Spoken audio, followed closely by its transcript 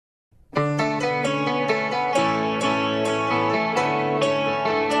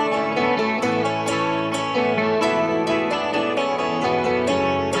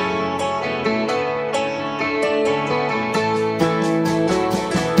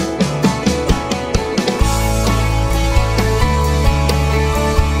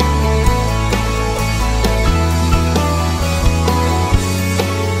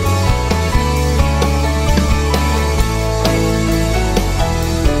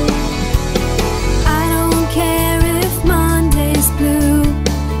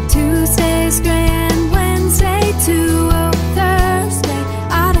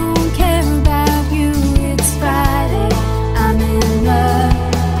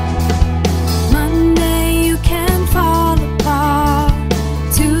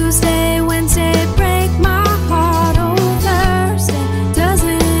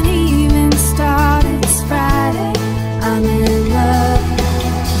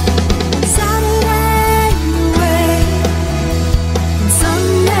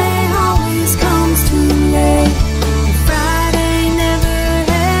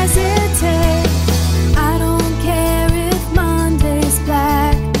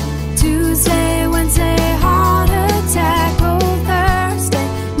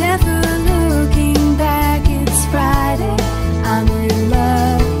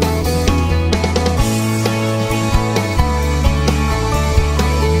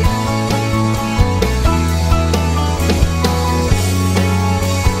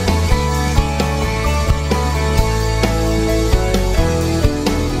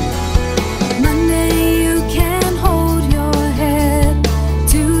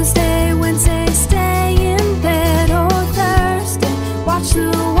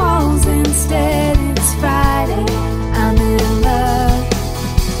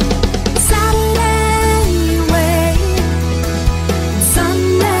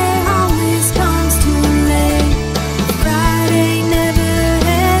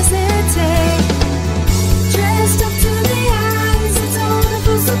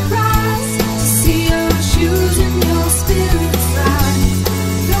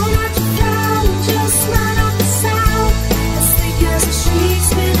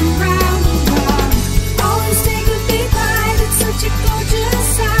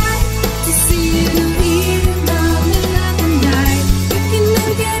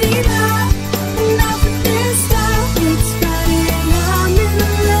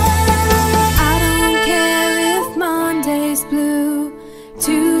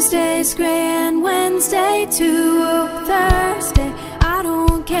to a Thursday. I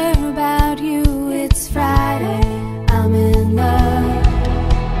don't care about you, it's Friday, I'm in love.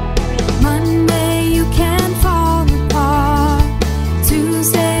 Monday you can fall apart,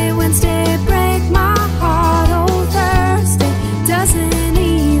 Tuesday, Wednesday break my heart. Oh, Thursday doesn't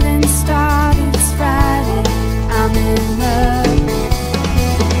even start, it's Friday, I'm in love.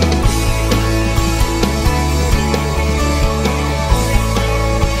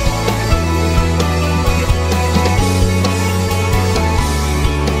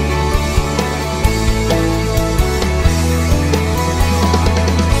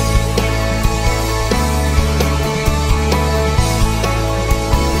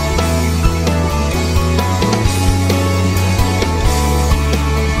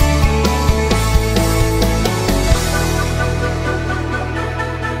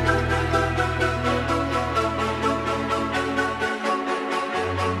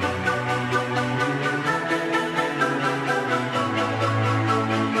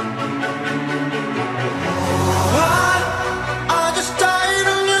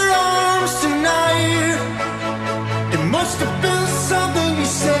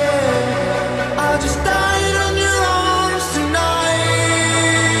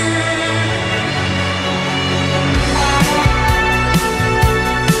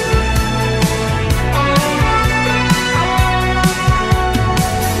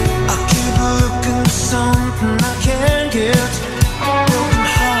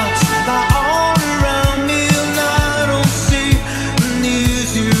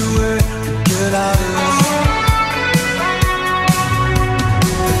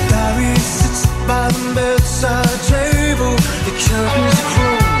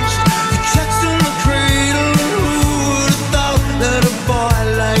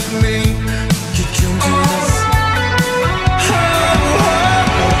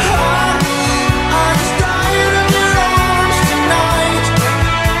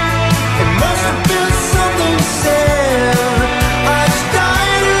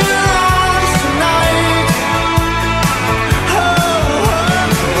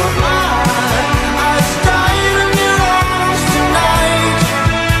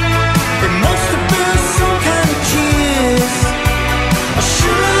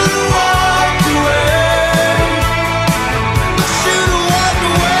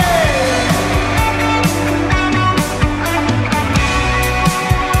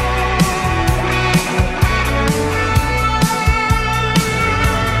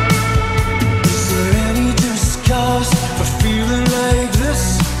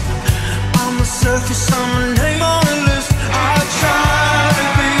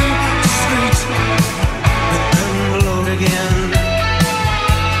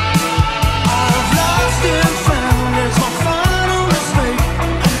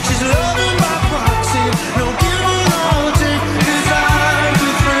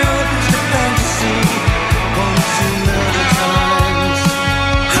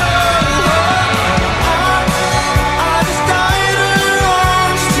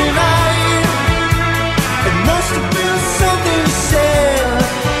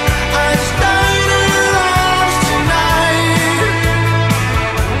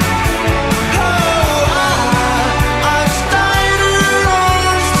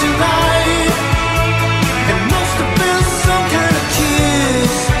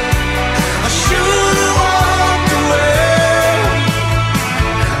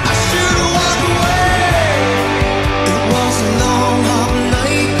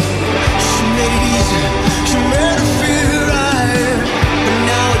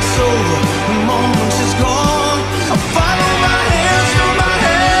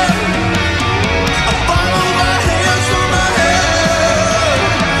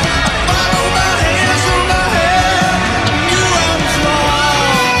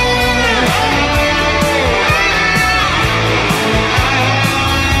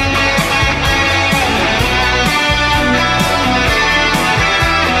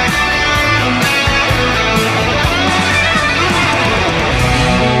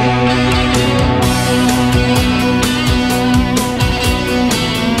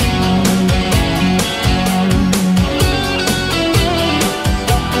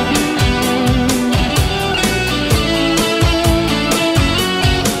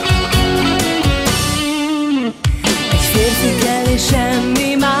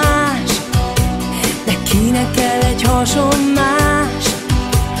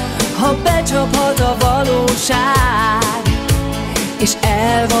 Becsaphat a valóság, és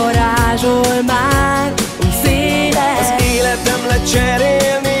elvarázsol már, félek. Az életem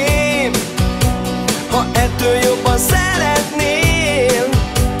lecserélném, ha ettől jobban szeretném,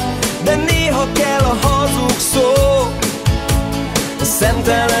 de néha kell a hazug.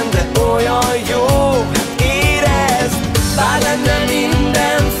 velem, de olyan jó. Érezd, bár lenne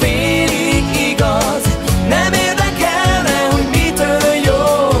minden félig igaz, nem érdekelne, hogy mitől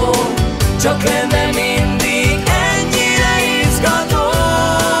jó, csak lenne mindig ennyire izgató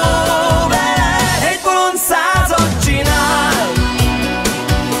vele. Egy bolond százat csinál,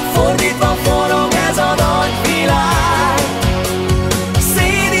 fordítva forog ez a nagy világ.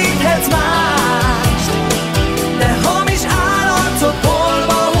 Szédíthetsz mást, de hamis állarcot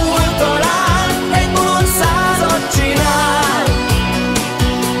polva hull talán. Egy bolond százat csinál,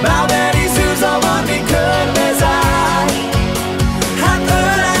 bábeli zűrzavar mi körbezár. Hát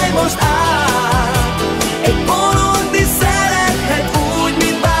ölelj most át, egy bolond is szerethet úgy,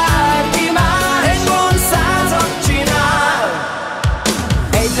 mint bárki más. Egy bolond százat csinál,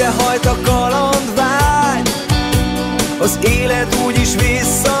 egyre hajt a kalandvágy, az élet úgyis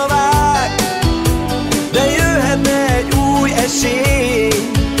visszavág, de jöhetne egy új esély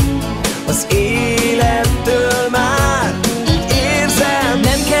az élettől már. Úgy érzem,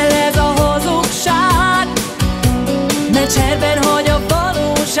 Nem kell ez a hazugság, ne cserben hagy a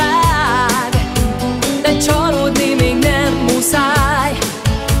valóság, de csalódni még nem muszáj.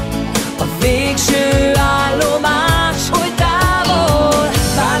 A végső állomás oly távol,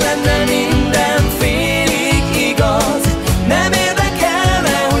 bár lenne minden félig igaz, nem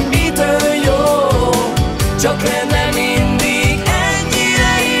érdekelne, hogy mitől jó, csak lenne mindig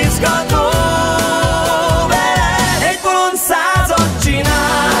ennyire izgató vele. Egy bolond százat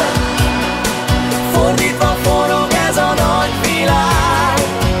csinál, fordítva forog ez a nagy világ.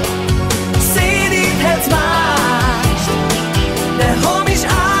 Szédíthetsz mást, de hamis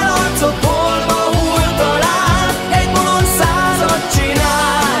állarcot polva hull talán. Egy bolond százat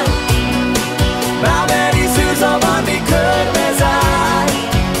csinál, bábeli zűrzavar mi körbezár.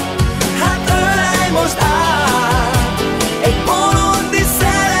 Hát ölelj most át, egy bolond is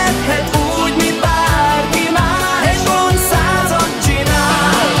szerethet úgy, mint bárki más. Egy bolond százat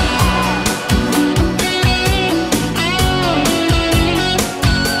csinál.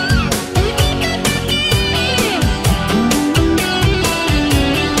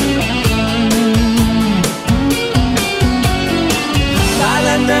 Bár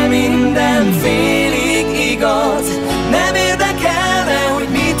lenne minden félig igaz, nem érdekelne, hogy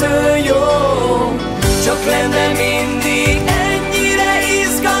mitől jó, csak lenne mindig ennyire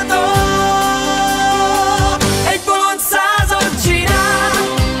izgató. Egy bolond százat csinál,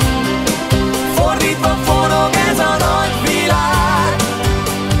 fordítva forog ez a nagy világ.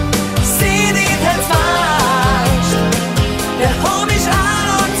 Szédíthetsz mást, de hamis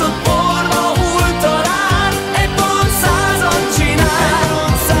állarcot porba hull talán. Egy bolond százat csinál,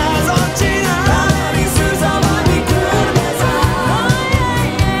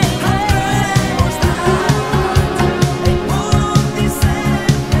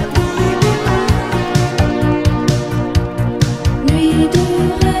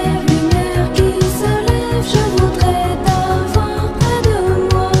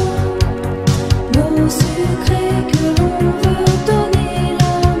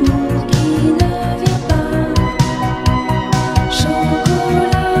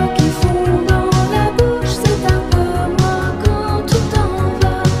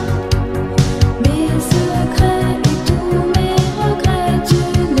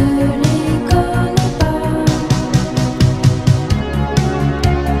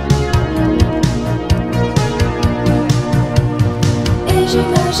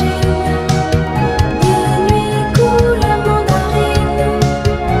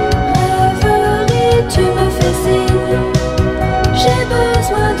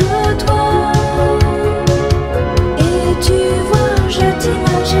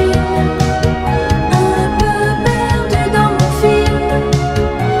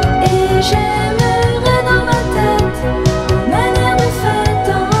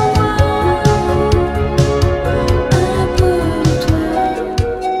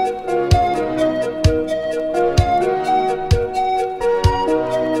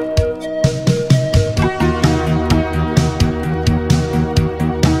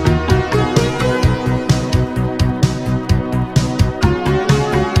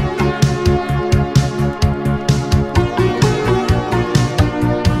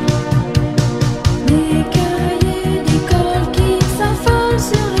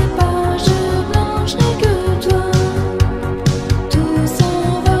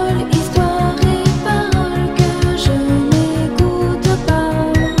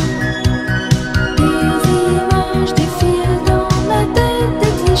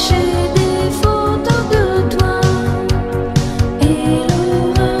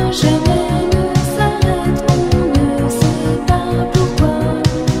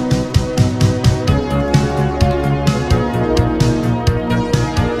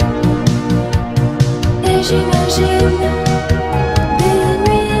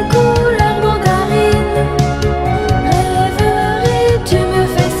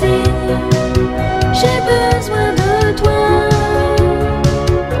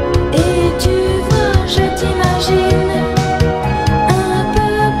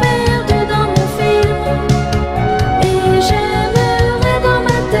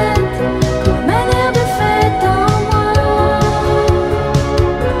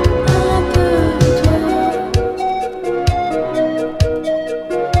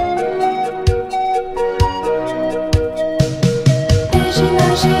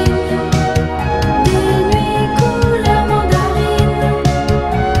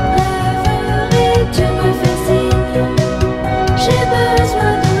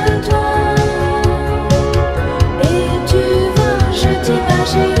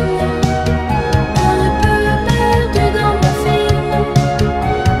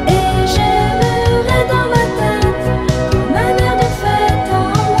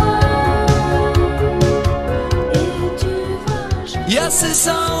 Yes, it's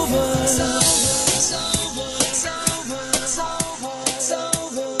over.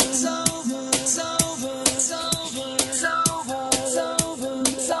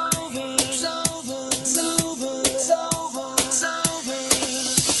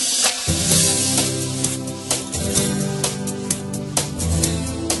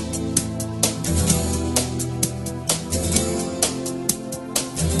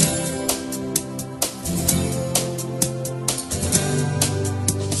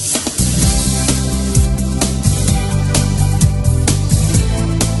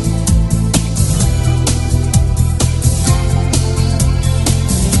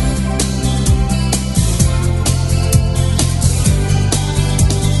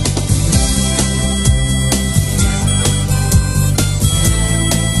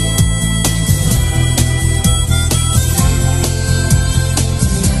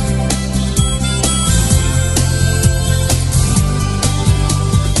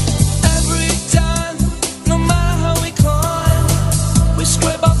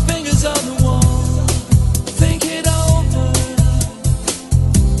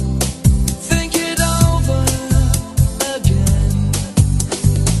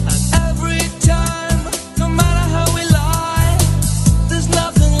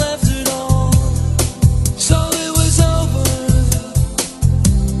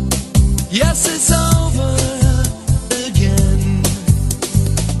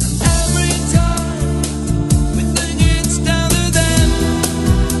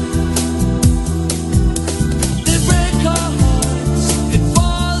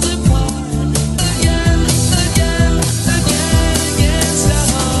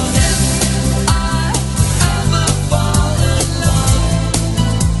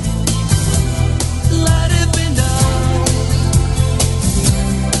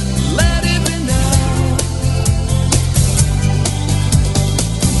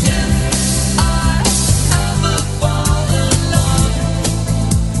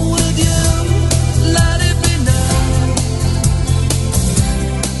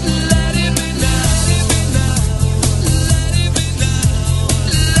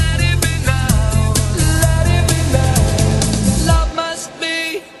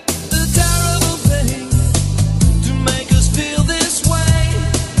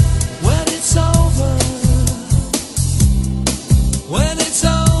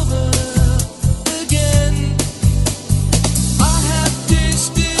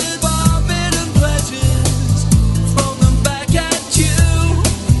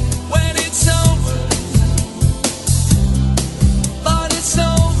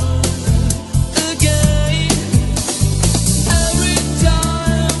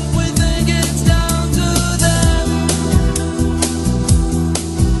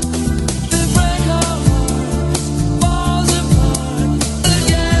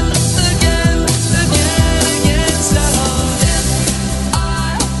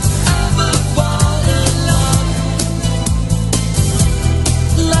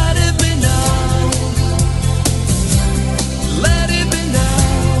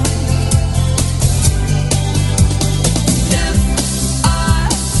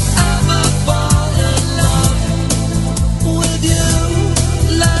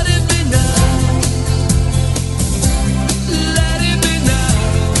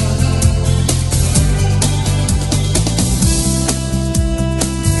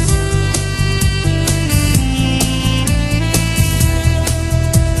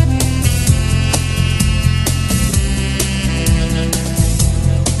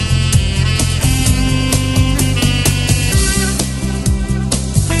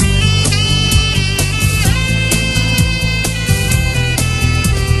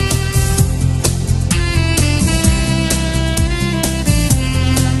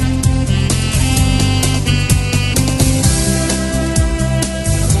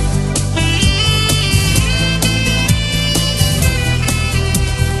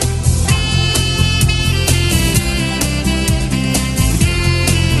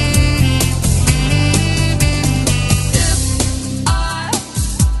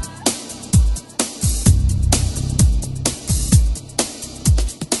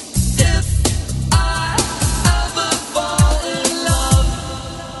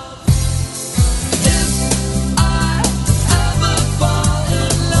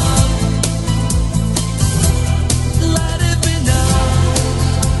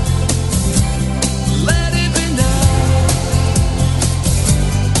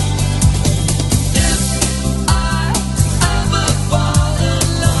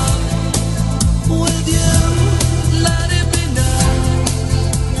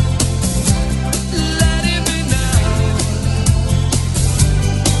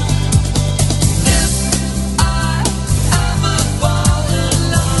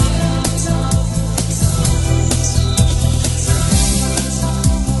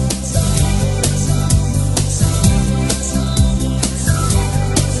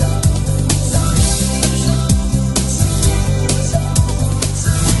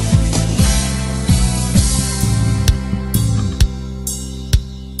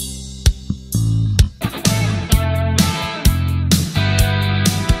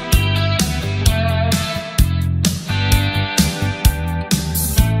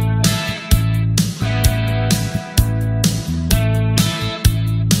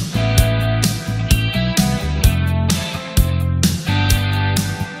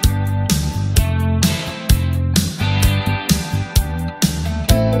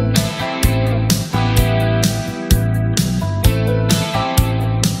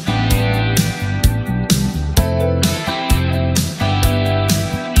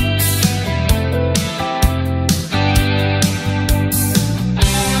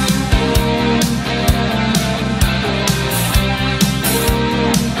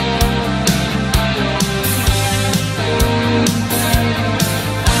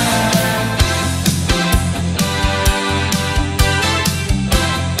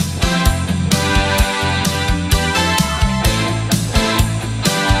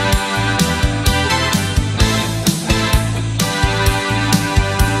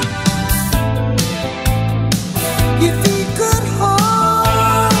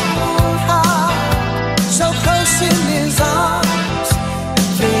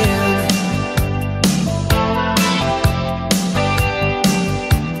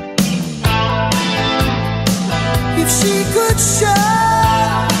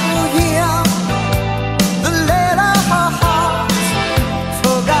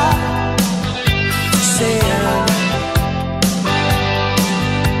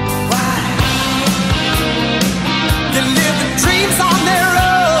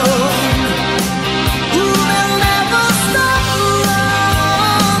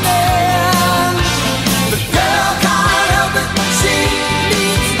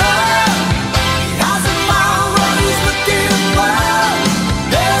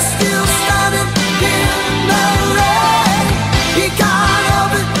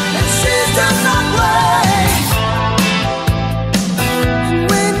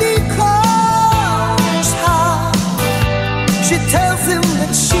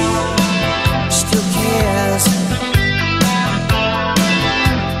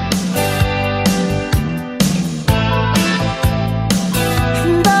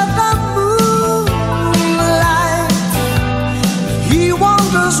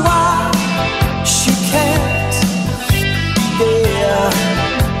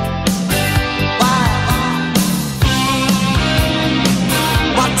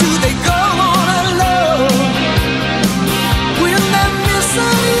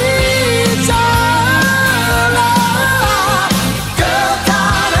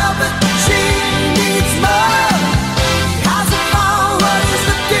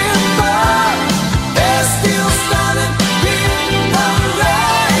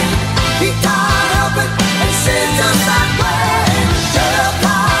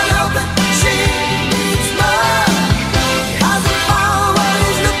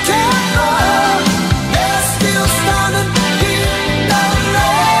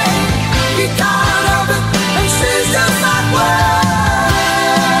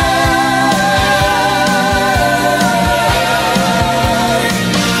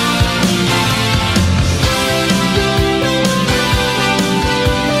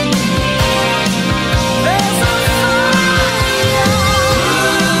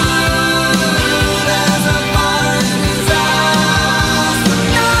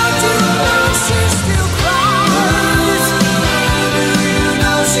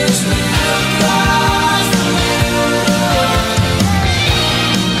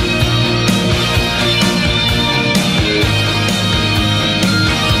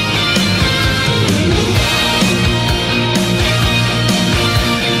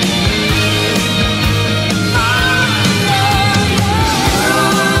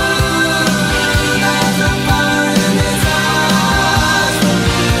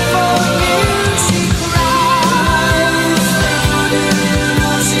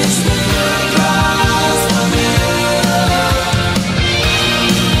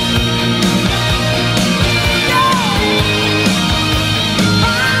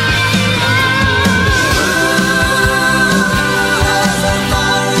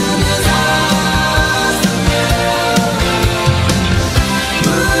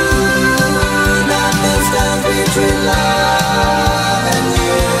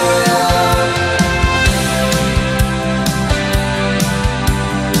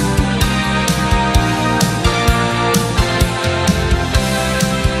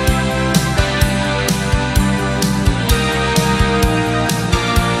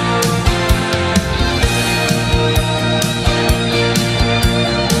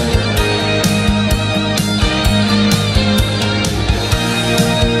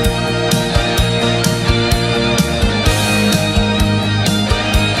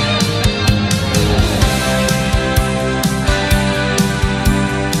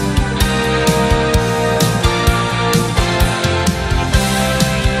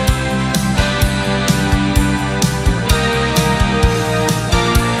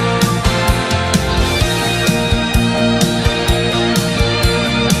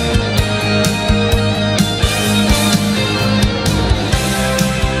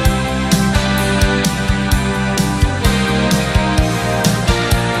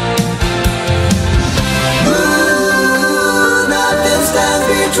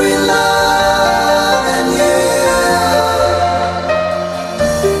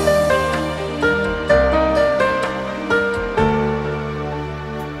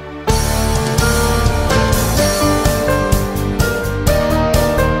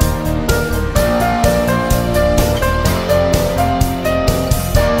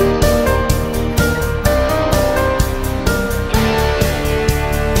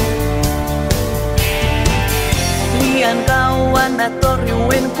 kauan mä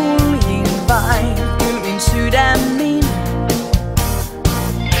torjuen kuljin vain kylmin sydämin.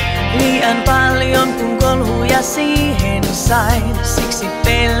 Liian paljon kun kolhuja siihen sain, siksi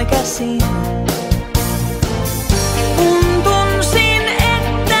pelkäsin. Kun tunsin,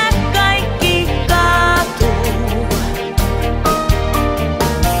 että kaikki kaatuu,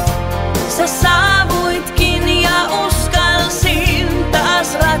 sä saavuitkin ja uskalsin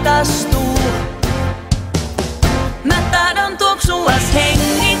taas rakastua. Mä tahdon tuoksuas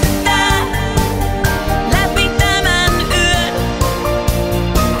hengittää läpi tämän yön.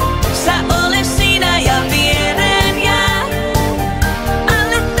 Sä ole sinä ja viereen jää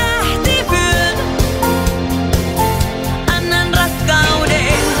alle tähtivyön. Annan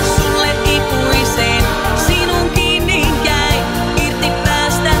rakkauden sulle ikuiseen, sinun kiinni jäi, irti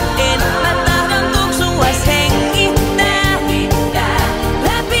päästä en. Mä tahdon tuoksuas hengittää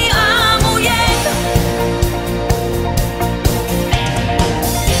läpi aamujen.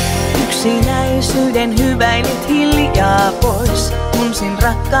 Yksinäisyyden hyväilit hiljaa pois, tunsin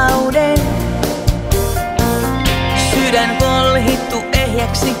rakkauden. Sydän kolhittu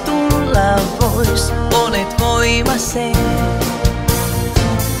ehjäksi tulla vois, olet voimasen.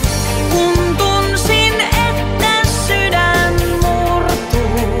 Kun tunsin, että sydän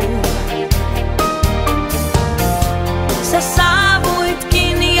murtuu, sä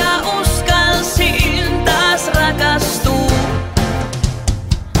saavuitkin ja uskalsin taas rakastua.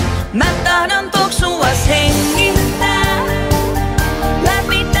 Mä tahdon tuoksuas hengittää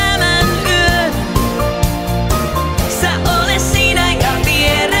läpi tämän yön. Sä ole sinä ja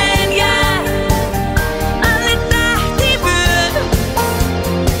viereen jää alle tähtivyön.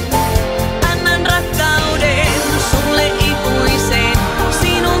 Annan rakkauden sulle ikuiseen,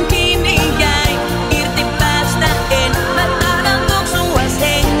 sinun kiinni jäi, irti päästä en. Mä tahdon tuoksuas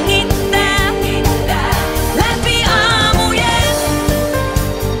hengittää läpi aamujen.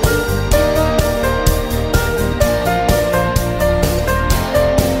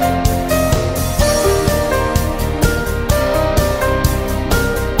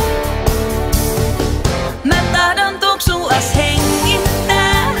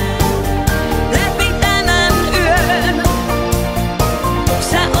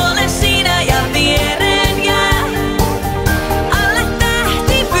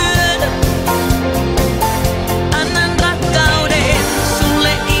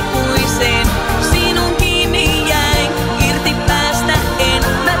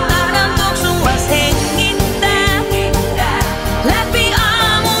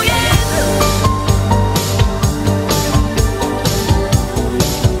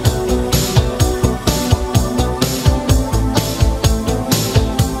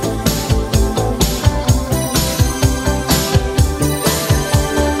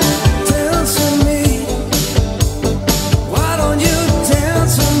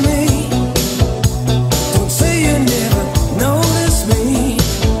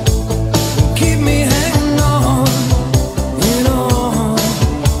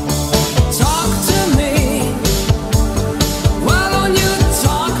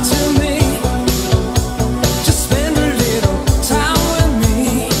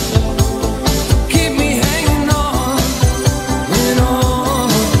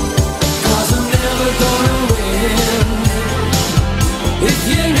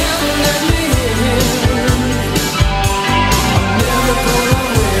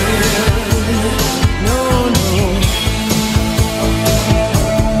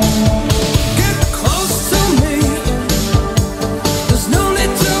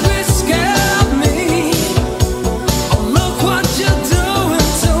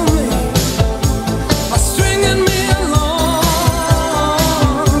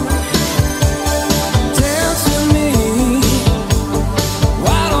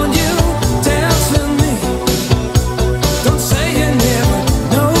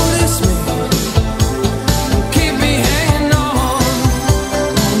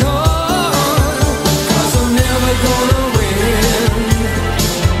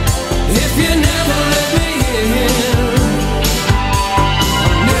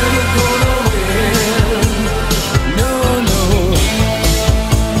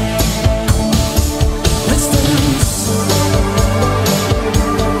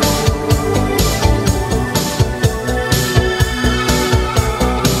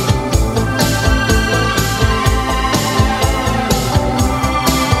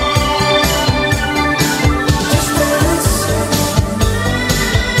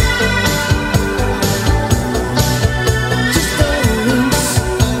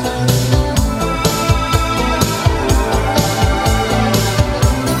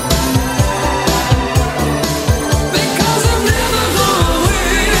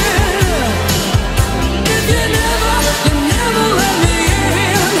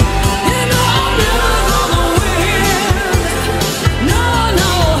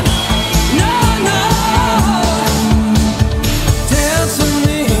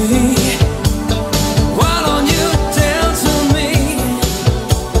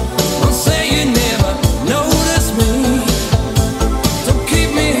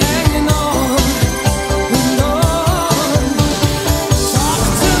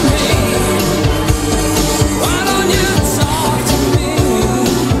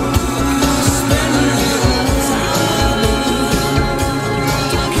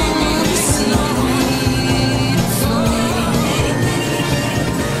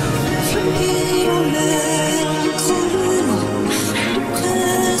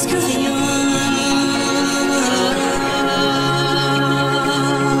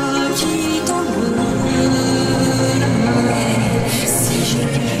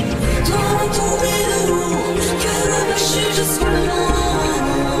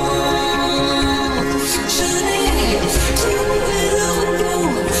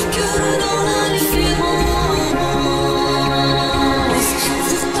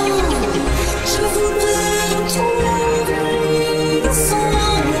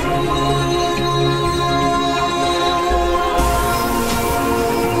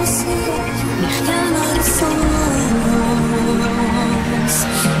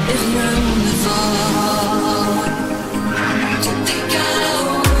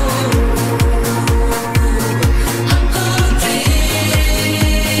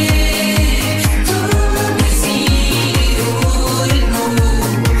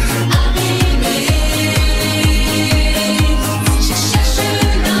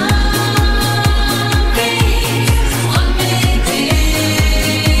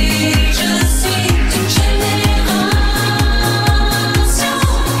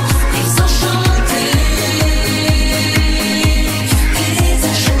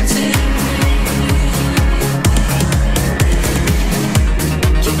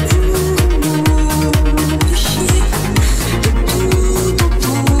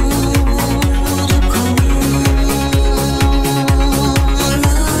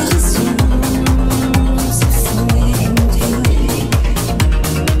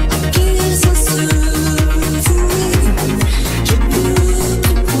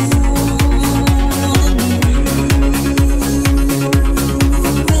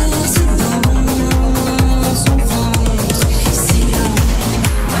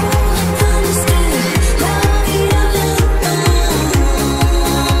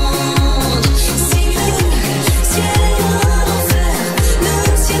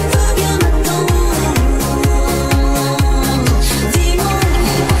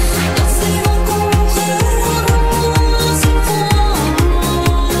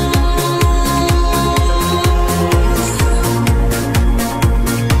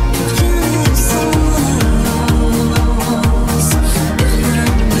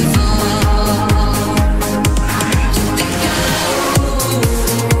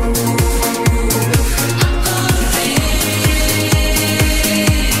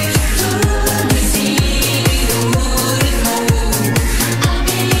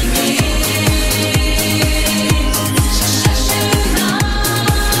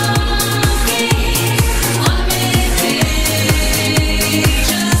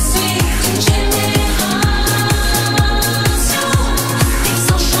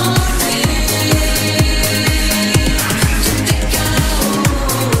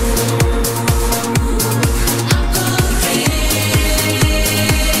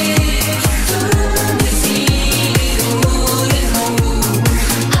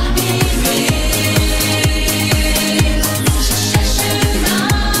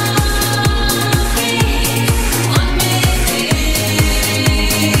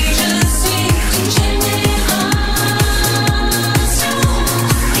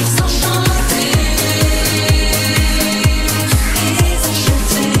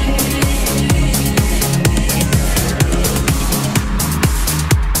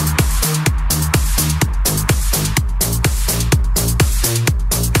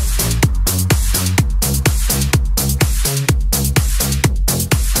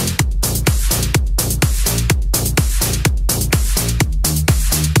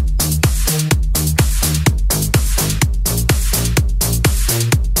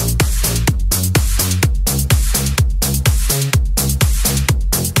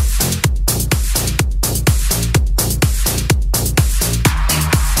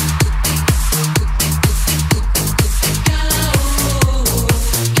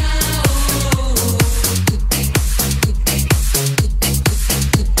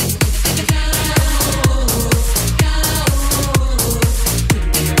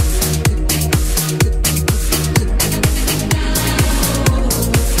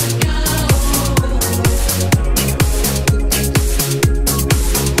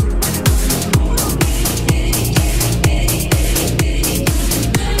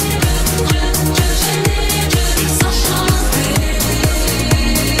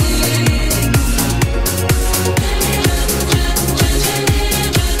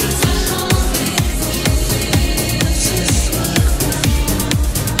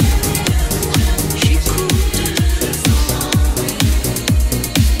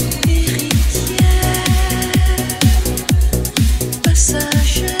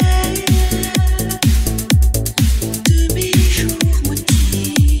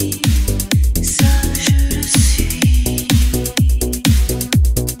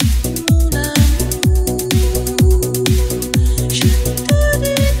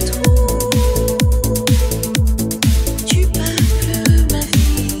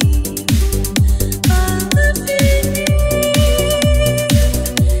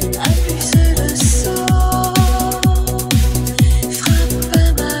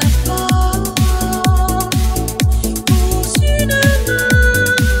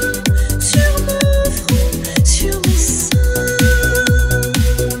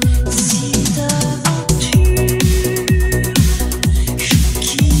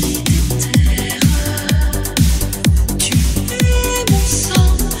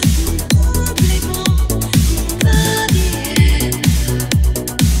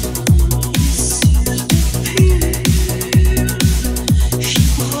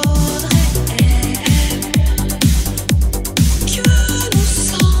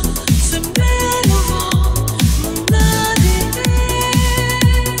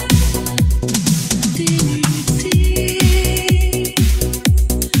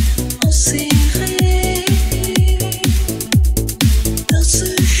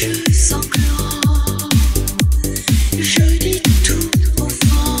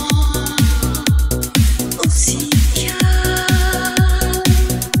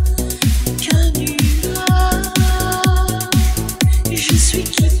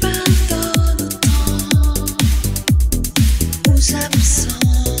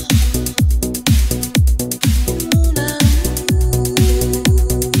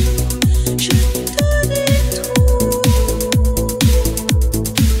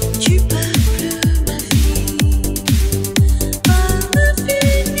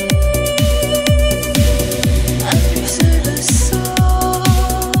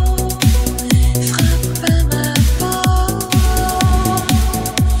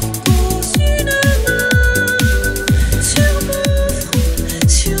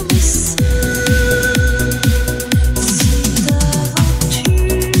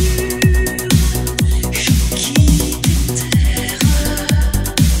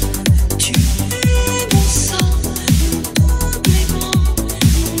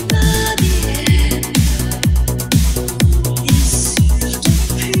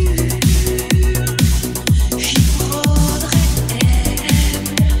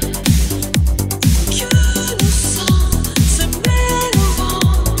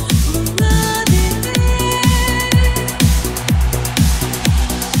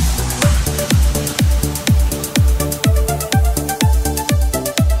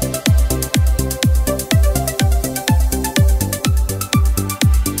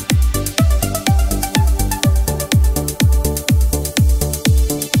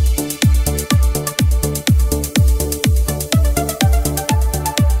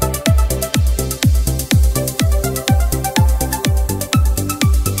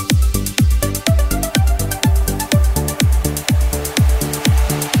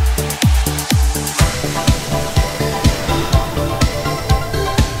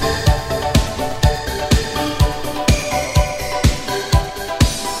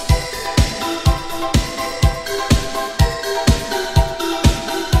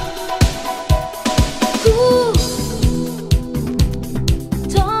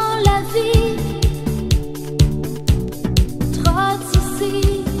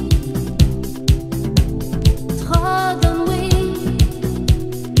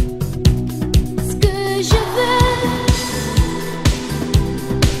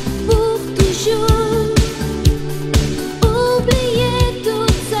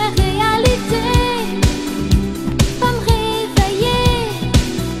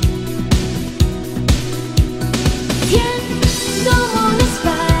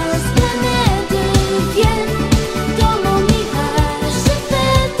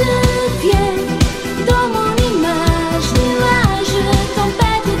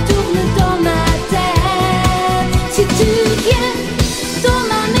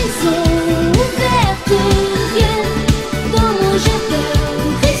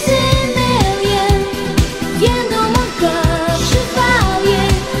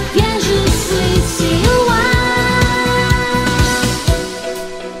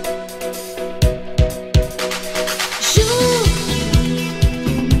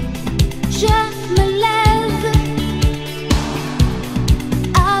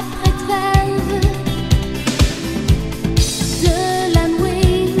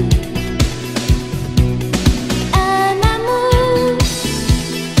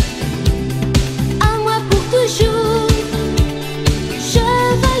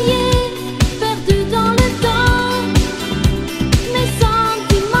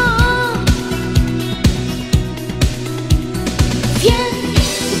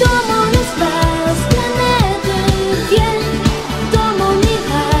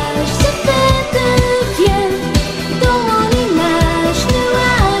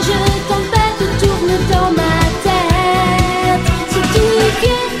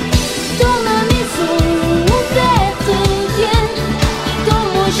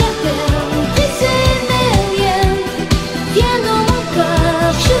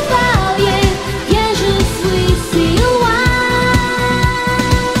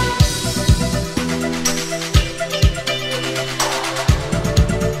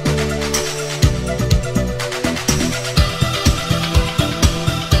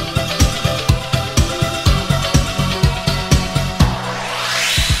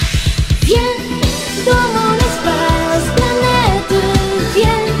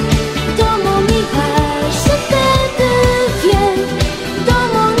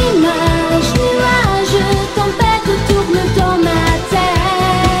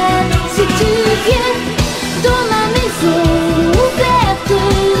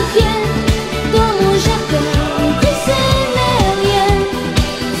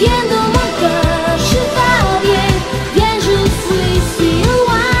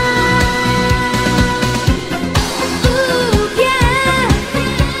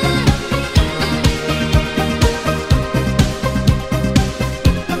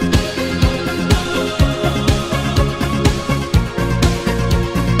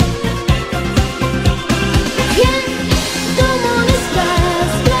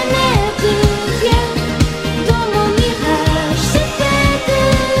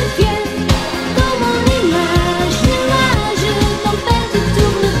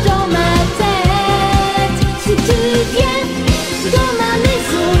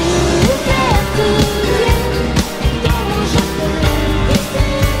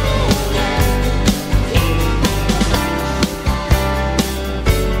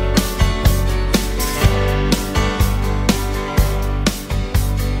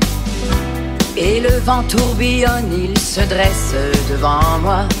 et le vent tourbillonne, il se dresse devant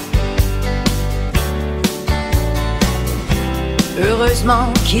moi.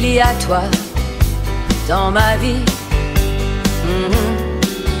 Heureusement qu'il y a toi dans ma vie.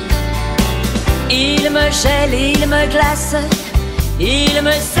 Il me gèle, il me glace, il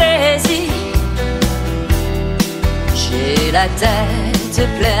me saisit. J'ai la tête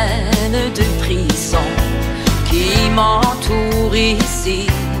pleine de frissons qui m'entourent ici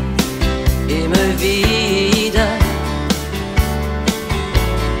et me vident.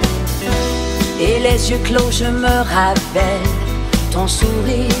 Et les yeux clos, je me rappelle ton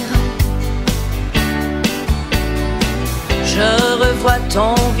sourire. Je revois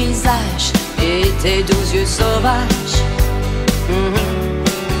ton visage et tes doux yeux sauvages.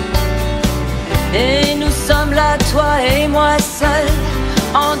 Et nous sommes là, toi et moi seuls,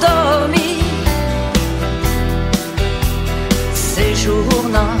 endormis,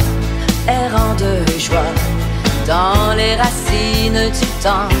 séjournant, errant de joie dans les racines du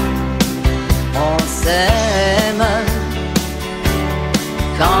temps. On s'aime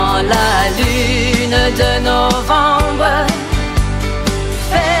quand la lune de novembre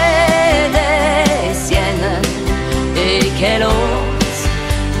fait des siennes et qu'elle ose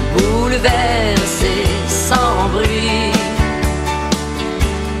bouleverser sans bruit.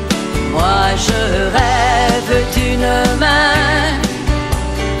 Moi je rêve d'une main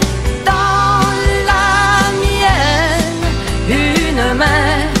dans la mienne, une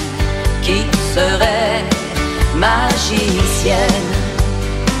main qui serait magicienne.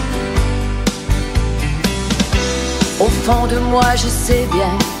 Au fond de moi, je sais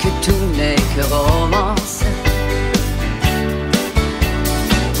bien que tout n'est que romance.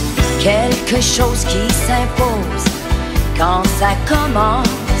 Quelque chose qui s'impose quand ça commence.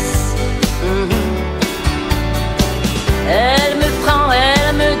 Elle me prend,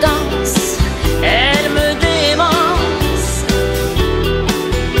 elle me danse, elle me démence.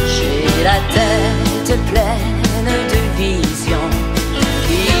 J'ai la tête pleine de visions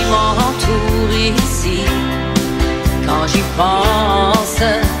qui m'entourent ici. Quand j'y pense,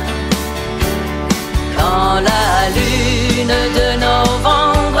 quand la lune de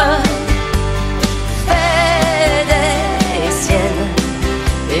novembre fait des siennes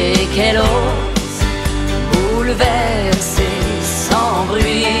et qu'elle ose bouleverser sans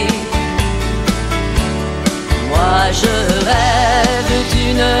bruit. Moi je rêve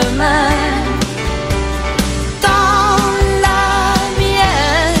d'une main dans la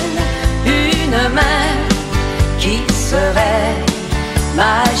mienne, une main qui serait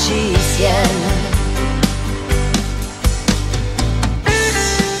magicienne.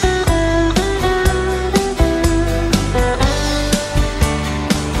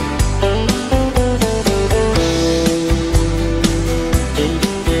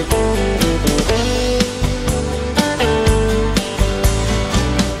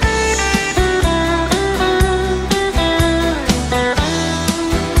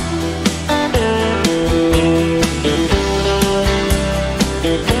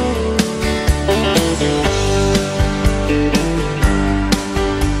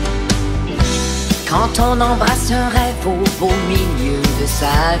 Quand on embrasse un rêve au beau milieu de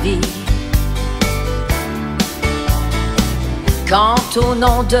sa vie, quand au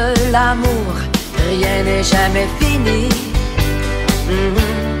nom de l'amour rien n'est jamais fini,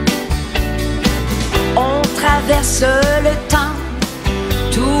 on traverse le temps,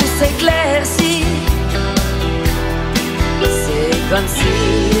 tout s'éclaircit. C'est comme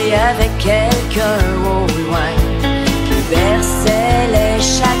s'il y avait quelqu'un au loin qui berçait les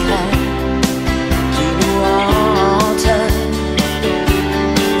chagrins qui nous hantent.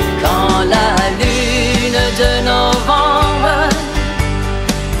 Quand la lune de novembre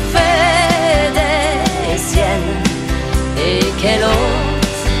fait des siennes et qu'elle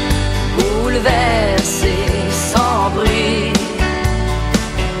ose bouleverser sans bruit.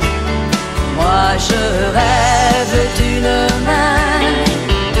 Moi je rêve d'une main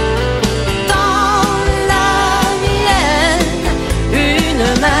dans la mienne, une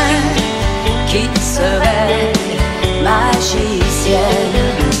main qui serait magicienne.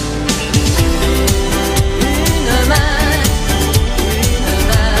 Une main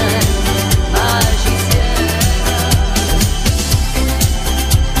magicienne.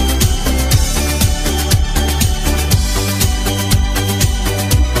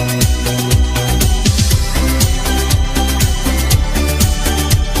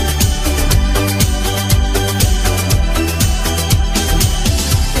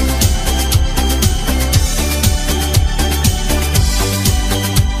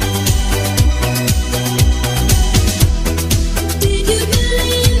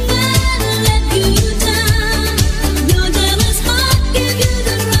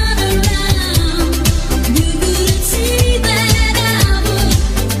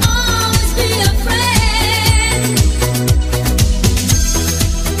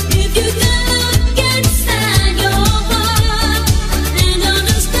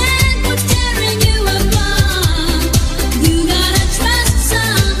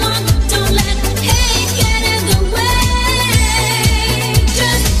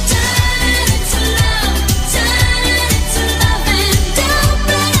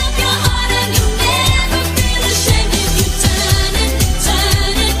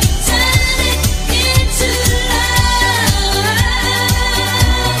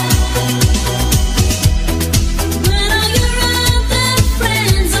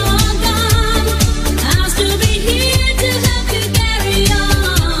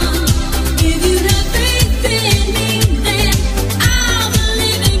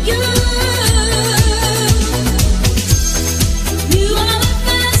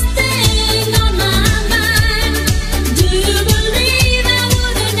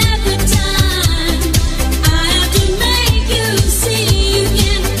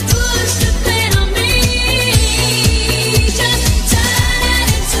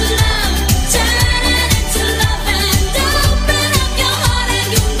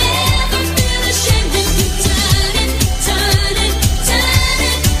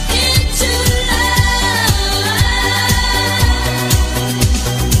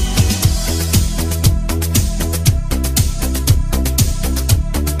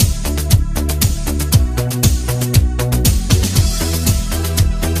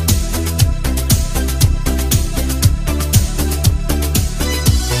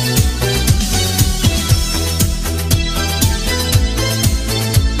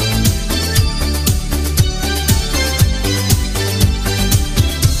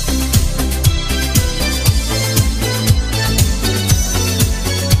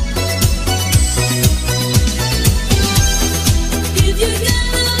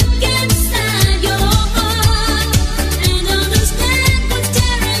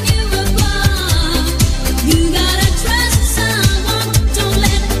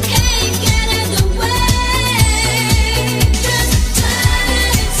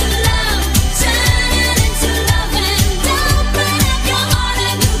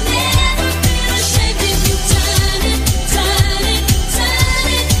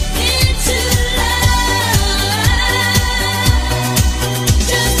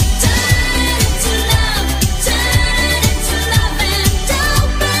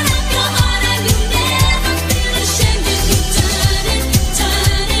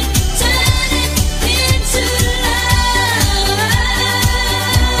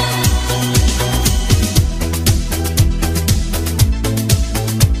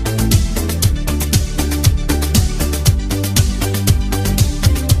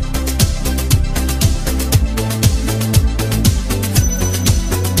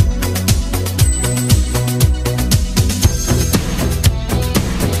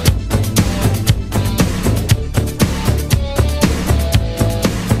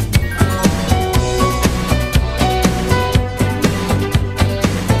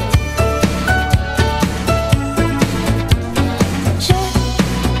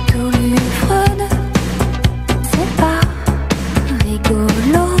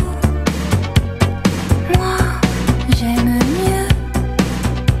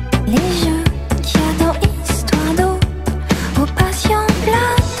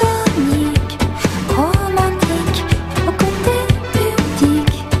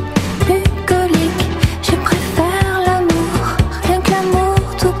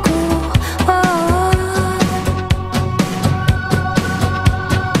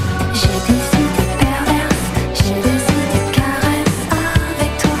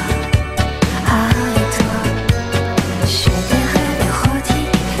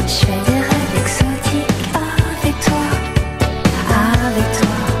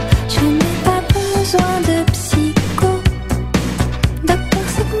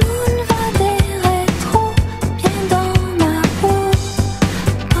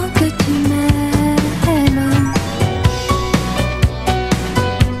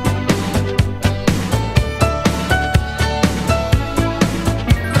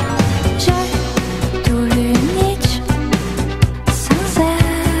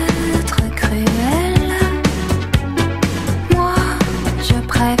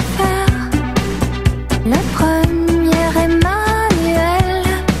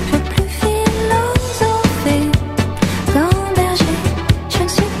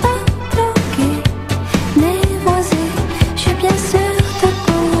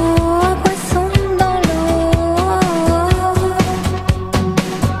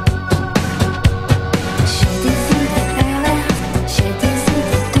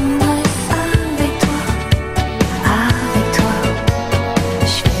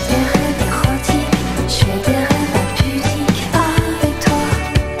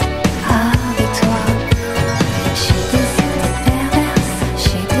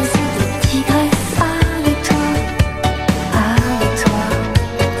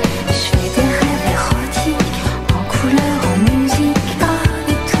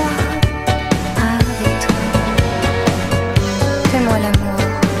 l'amour,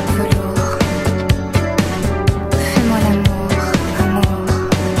 velours. Fais-moi l'amour, amour.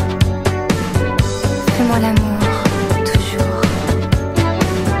 Fais-moi l'amour, toujours.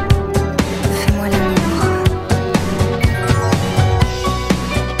 Fais-moi l'amour.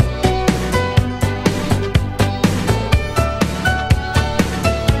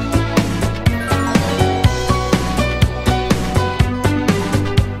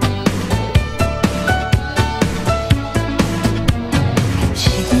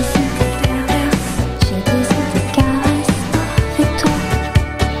 J'ai des idées perverses, j'ai des idées caresses. Avec toi,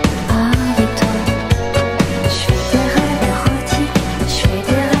 avec toi. Je fais des rêves érotiques, je fais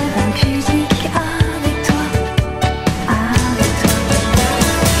des rêves impudiques. Avec toi, avec toi.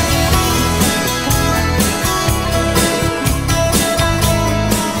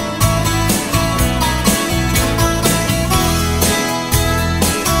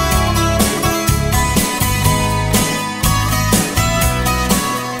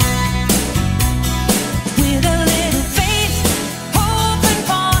 With a little faith, hope and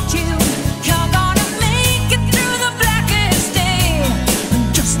fortune, you're gonna make it through the blackest day.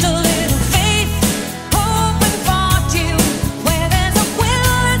 Just a little faith, hope and fortune, where there's a will,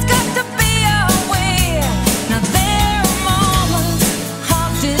 there's got to be a way. Now there are moments of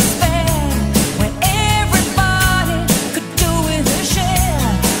despair, where everybody could do with a share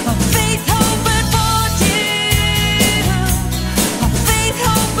of faith, hope and fortune. Of faith,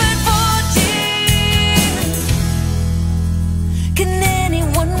 hope and fortune. Can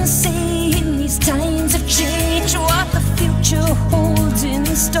anyone say in these times of change what the future holds in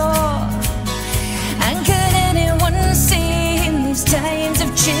store? And can anyone say in these times of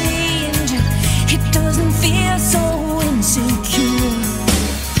change it doesn't feel so insecure?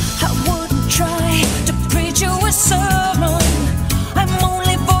 I wouldn't try to preach you a sermon. I'm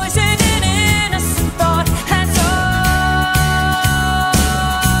only voicing an innocent thought, that's all.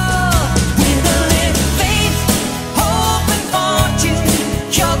 With a little faith, hope and fortune,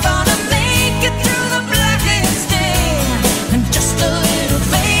 you're gonna make it through the blackest day. And just a little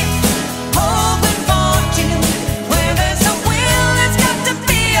faith, hope and fortune, where there's a will, there's got to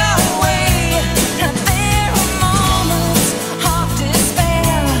be a way. And there are moments of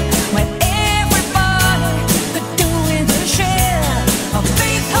despair, where everybody could do with a share of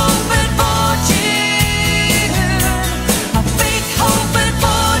faith, hope and fortune. Of faith, hope and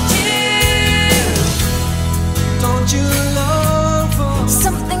fortune. Don't you long for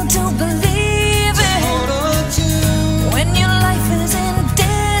something to believe in? Hold on to when your life is in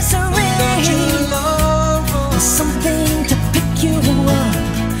disarray. Don't you long for something to pick you up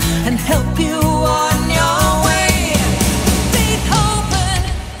and help you on your way? Faith, hope and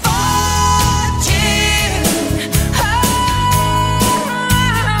fortune.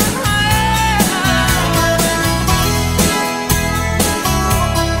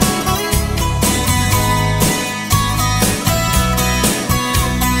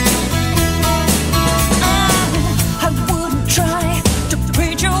 I wouldn't try to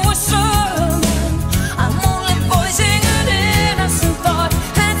preach you a sermon. I'm only voicing an innocent thought,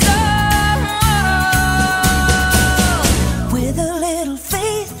 that's all. With a little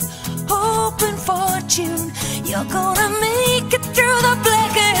faith, hope and fortune, you're gonna make it through the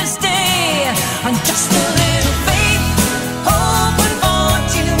blackest day. And just a little faith, hope and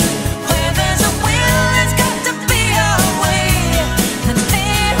fortune, where there's a will, there's got to be a way. And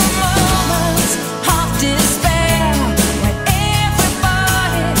there are moments of despair, where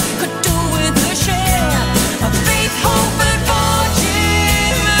everybody could do with a share of faith, hope and fortune.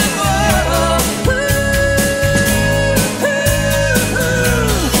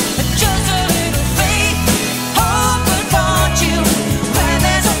 Just a little faith, hope and fortune, where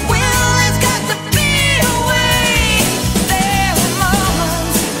there's a will, there's got to be a way. There are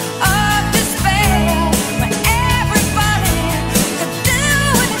moments of despair, where everybody could do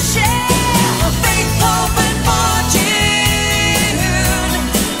with a share of faith, hope and fortune.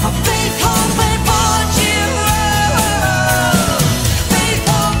 Of faith, hope and fortune. Faith,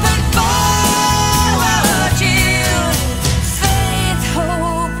 hope and fortune. Faith, hope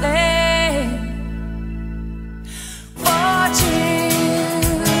and fortune.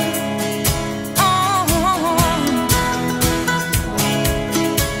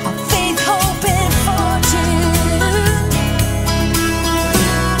 Of faith, hope and fortune.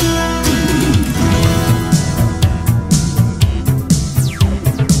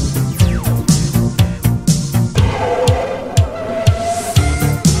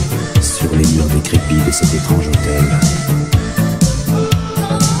 Sur les murs décrépits de cet étrange hôtel,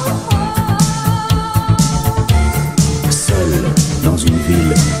 seul dans une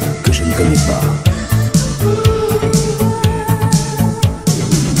ville que je ne connais pas,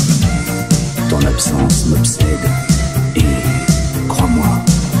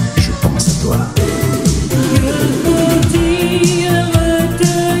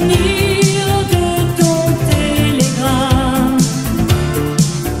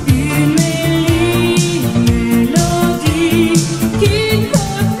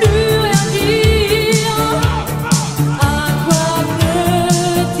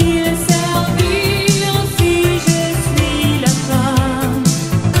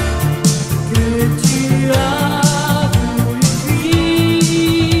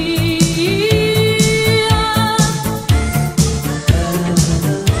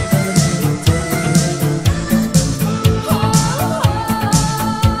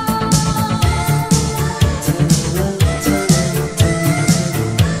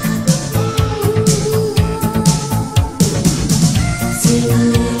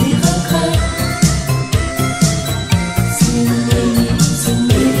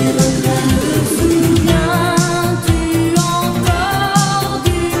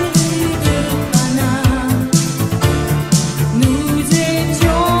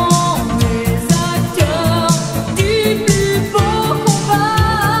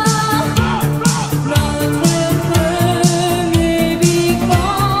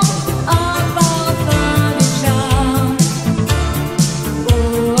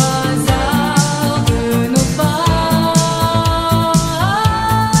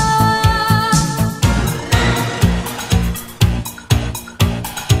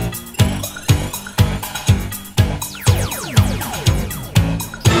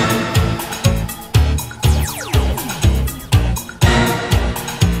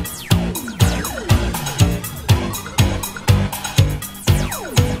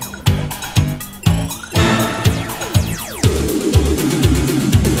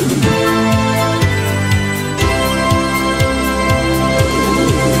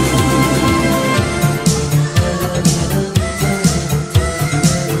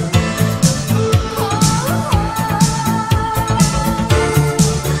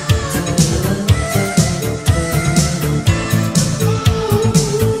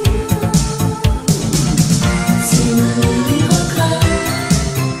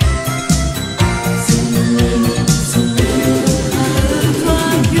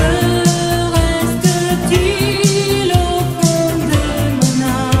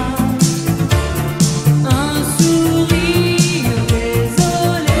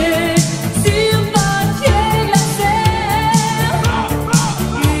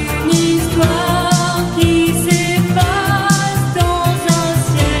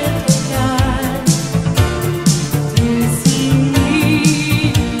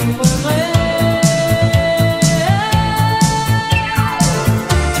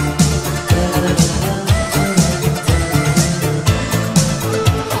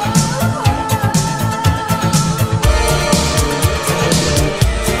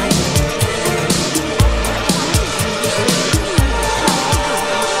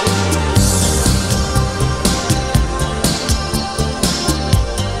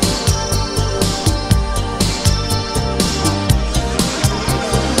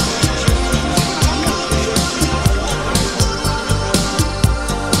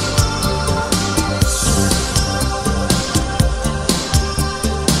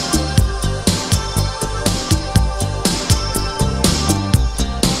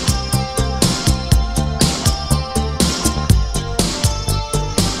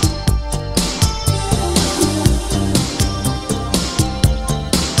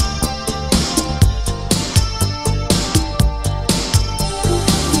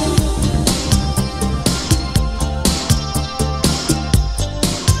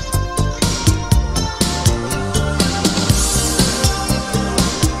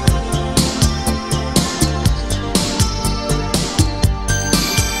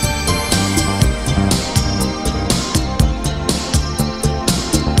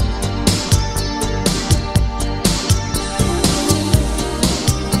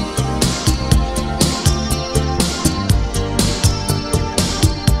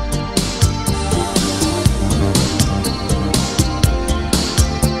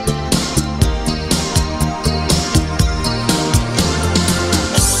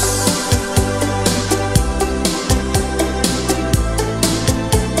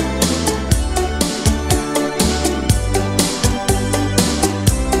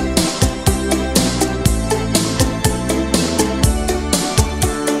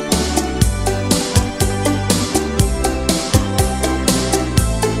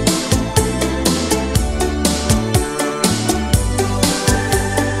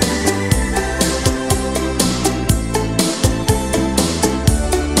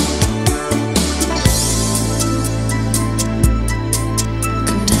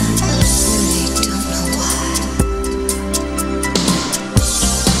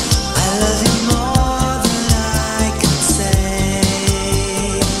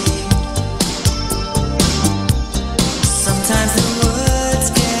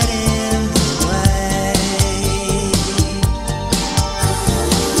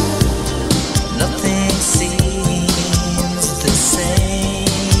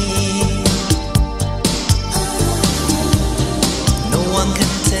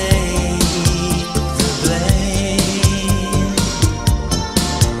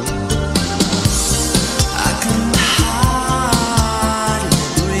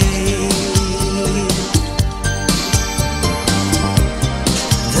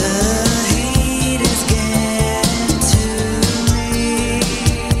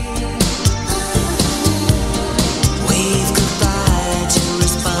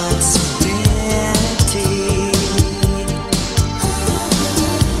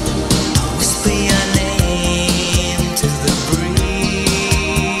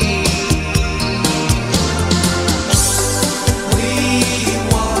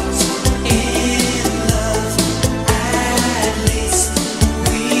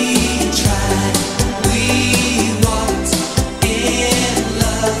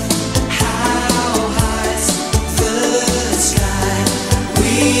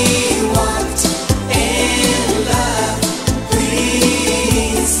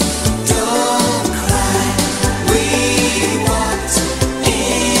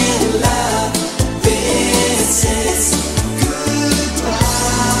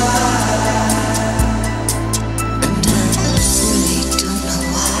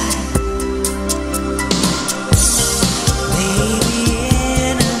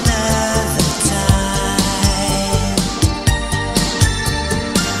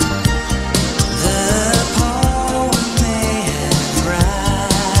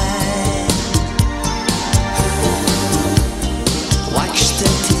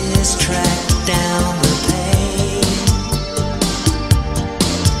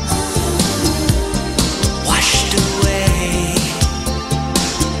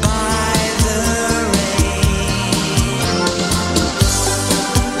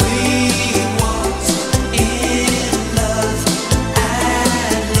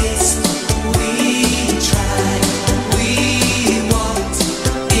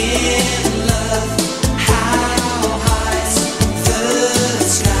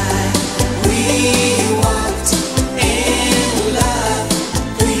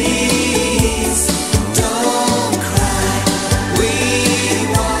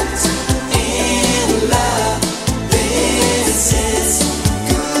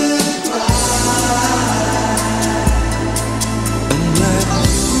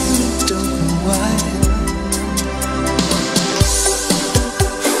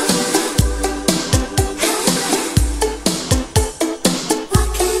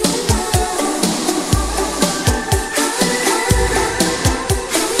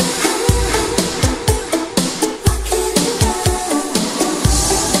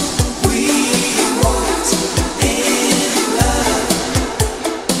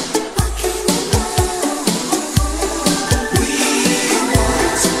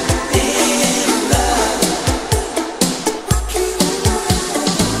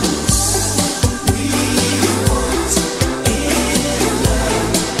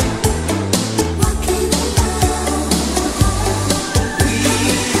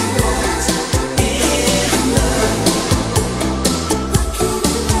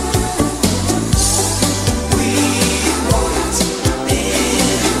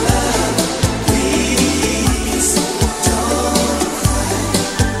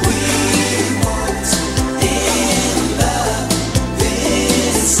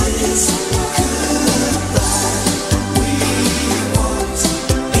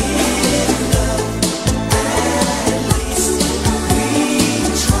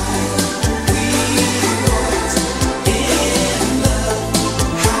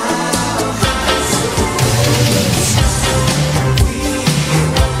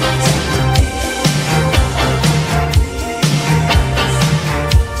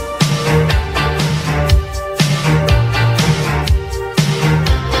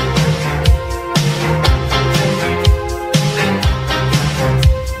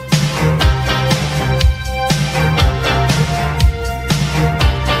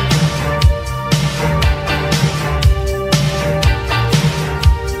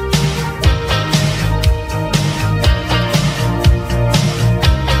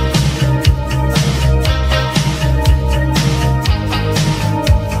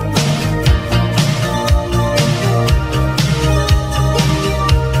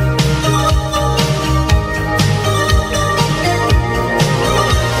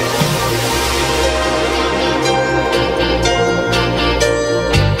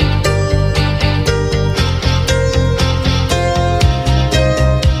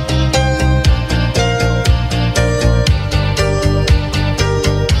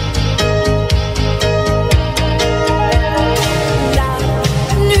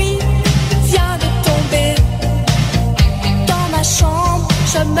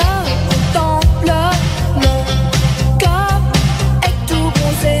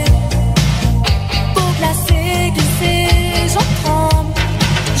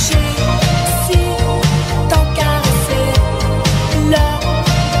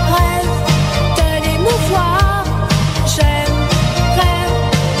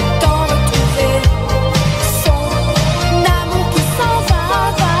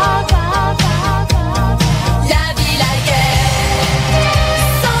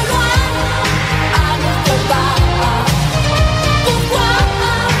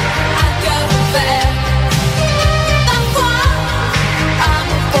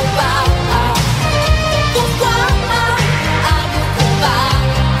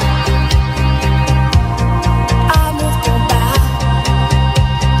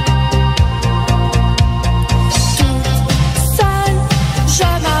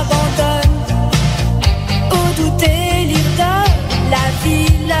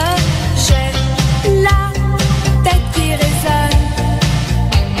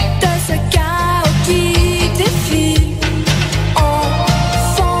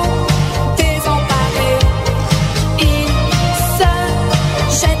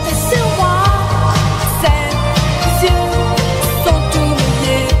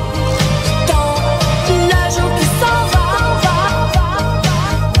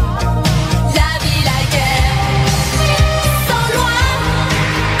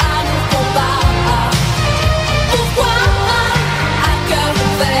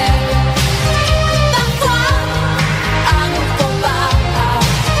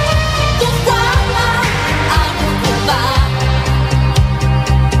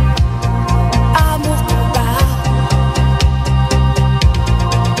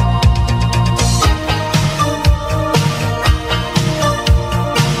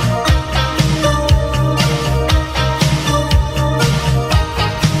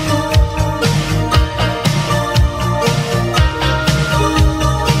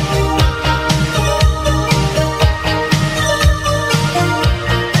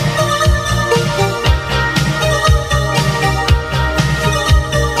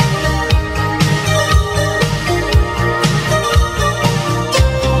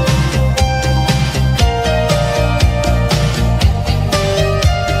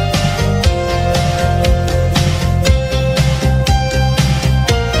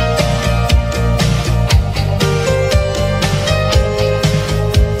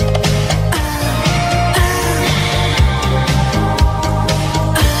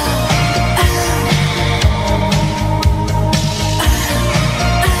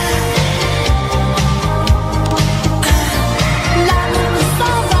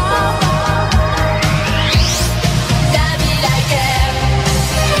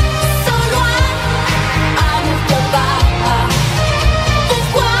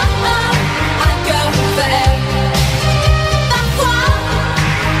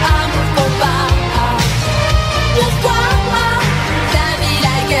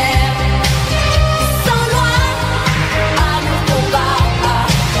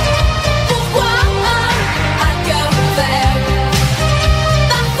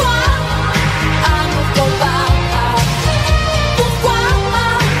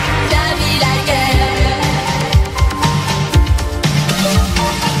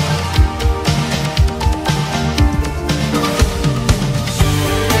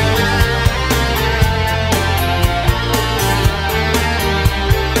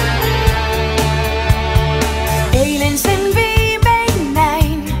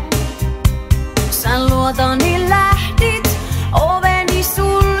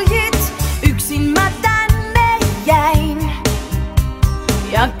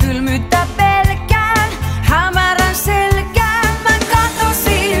 ja kylmyyttä pelkään. Hämärän selkään mä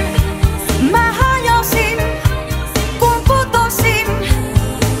katosin, mä hajosin, kun putosin.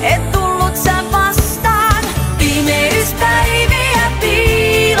 Et tullut sä vastaan. Pimeyspäiviä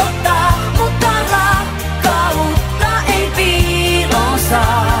piilottaa, mutta rakkautta ei piiloon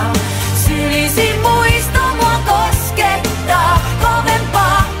saa. Sylisin muisto mua koskettaa,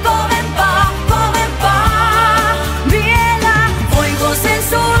 kovempaa, kovempaa, kovempaa. Vielä voinko sen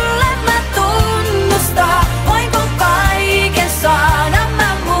sulle mä tunnustaa? Voinko kaiken saada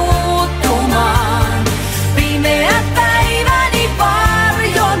mä muuttumaan? Pimeät päiväni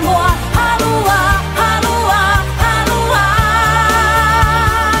varjon mua haluaa, haluaa, haluaa.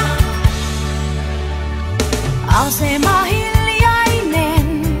 Asema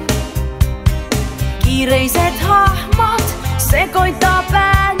hiljainen, kiireiset hahmot sekoittaa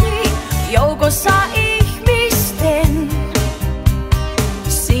pääni joukossa ihmisten.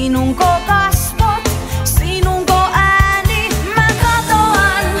 Sinunko kasvot, sinunko ääni, mä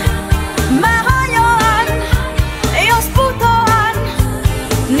katoan, mä hajoan. Jos putoan,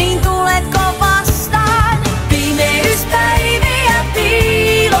 niin tuletko vastaan? Pimeyspäiviä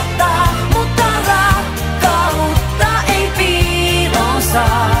piilottaa, mutta rakkautta ei piiloon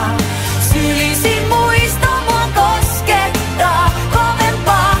saa. Sylisin muisto mua koskettaa,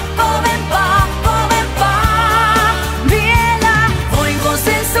 kovempaa, kovempaa, kovempaa. Vielä voinko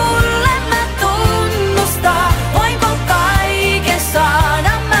sen sulle mä tunnustaa? Voinko kaiken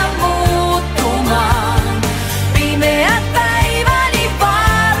saada mä muuttumaan? Pimeät päiväni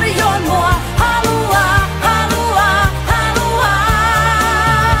varjon mua haluaa, haluaa, haluaa.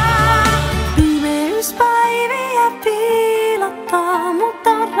 Pimeyspäiviä piilottaa,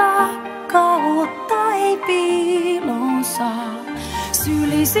 mutta rakkautta ei piiloon saa.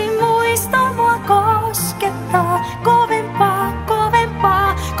 Sylisin muista mua koskettaa, kovempaa,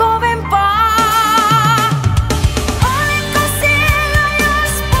 kovempaa, kovempaa. Olenko siellä,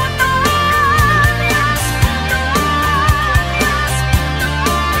 jos putoan, jos putoan, jos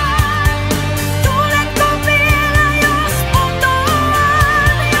putoan? Tuletko vielä, jos putoan,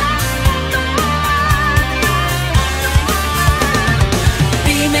 jos putoan?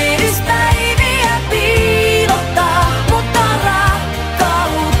 Pimeyspäiviä piilottaa, mutta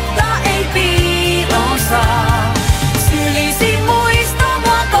rakkautta ei piiloon saa. Sylisin muisto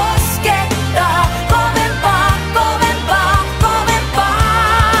mua koskettaa, kovempaa, kovempaa, kovempaa.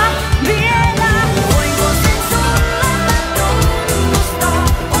 Vielä voinko sen sulle mä tunnustaa?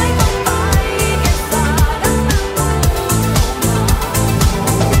 Voinko kaiken saada mä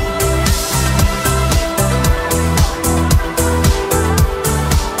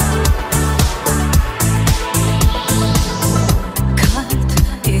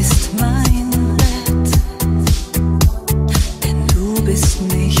Kalt ist mein Bett, denn du bist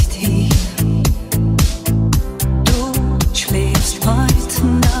nicht hier. Du schläfst heute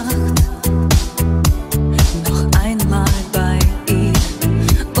Nacht noch einmal bei ihr.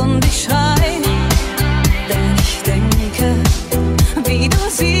 Und ich schrei, denn ich denke, wie du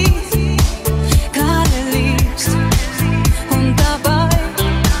sie gerade liebst. Und dabei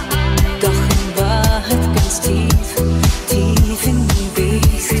doch in Wahrheit ganz tief, tief in mir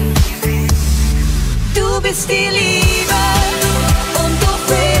bist. Du bist die Liebe und du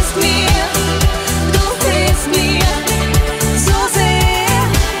fehlst mir so sehr.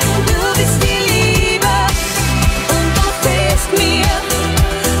 Du bist die Liebe und du fehlst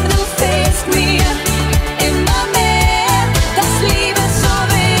mir immer mehr. Dass Liebe so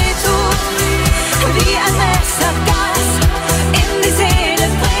weh tut, wie ein Messergas in die Seele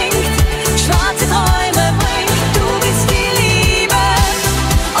bringt, schwarze Träume bringt. Du bist die Liebe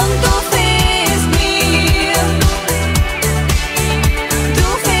und du fehlst mir. Du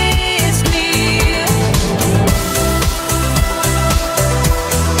fehlst mir.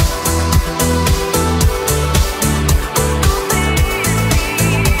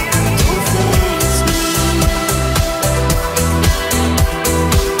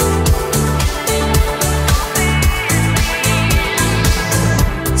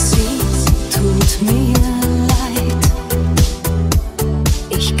 Sie tut mir leid,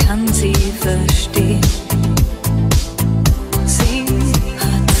 ich kann sie verstehen. Sie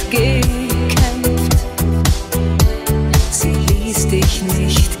hat gekämpft, sie ließ dich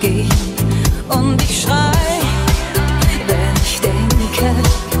nicht gehen. Und ich schrei, wenn ich denke,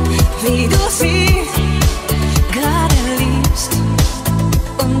 wie du sie gerade liebst.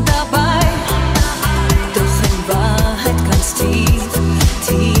 Und dabei doch in Wahrheit ganz tief,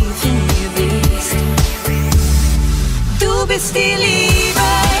 tief in mir bist. Du bist die Liebe.